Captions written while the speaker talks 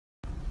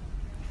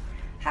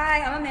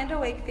Hi, I'm Amanda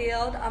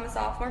Wakefield. I'm a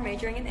sophomore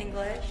majoring in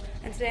English,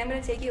 and today I'm going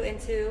to take you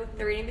into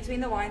the Reading Between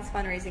the Wines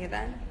fundraising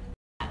event.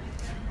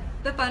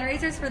 The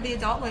fundraiser is for the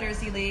Adult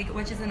Literacy League,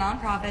 which is a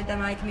nonprofit that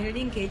my community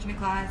engagement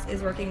class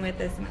is working with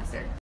this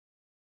semester.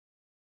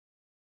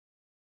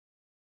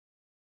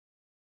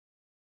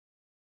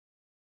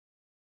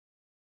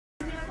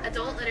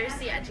 Adult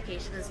literacy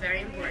education is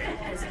very important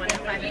as 1 in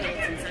 5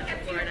 adults in Central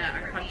Florida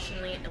are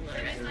functionally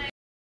illiterate.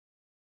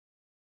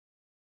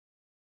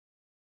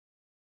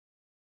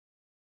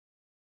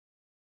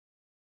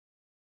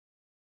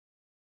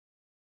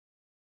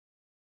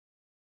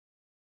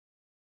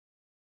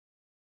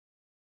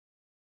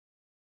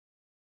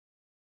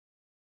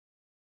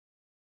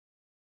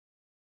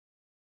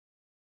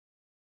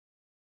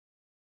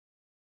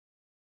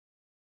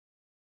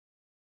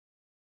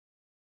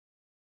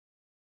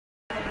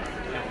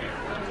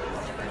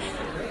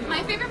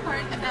 My favorite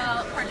part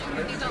about partnering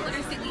with the Adult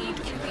Literacy League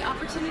is the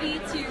opportunity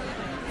to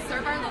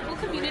serve our local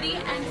community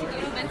and to do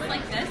events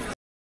like this.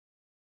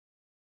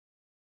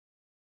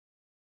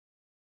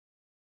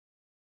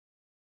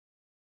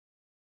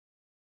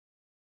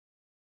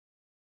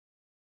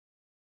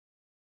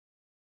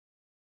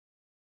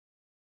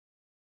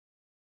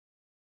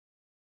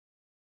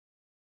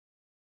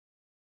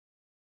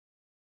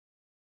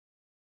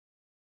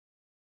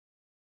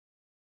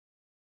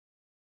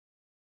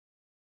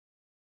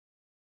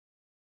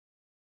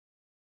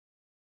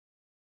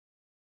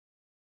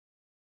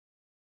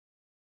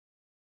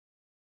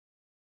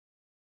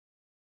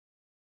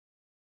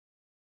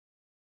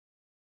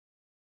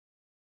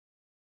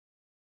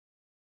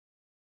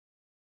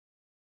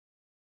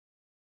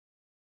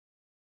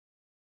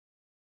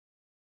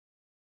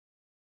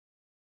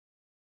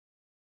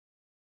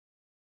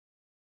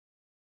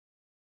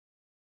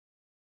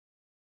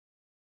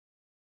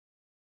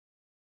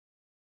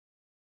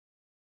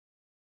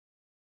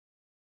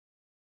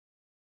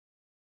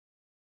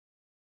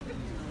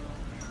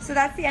 So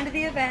that's the end of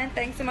the event.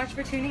 Thanks so much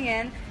for tuning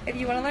in. If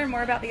you want to learn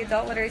more about the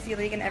Adult Literacy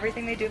League and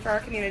everything they do for our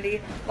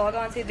community, log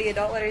on to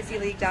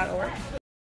theadultliteracyleague.org.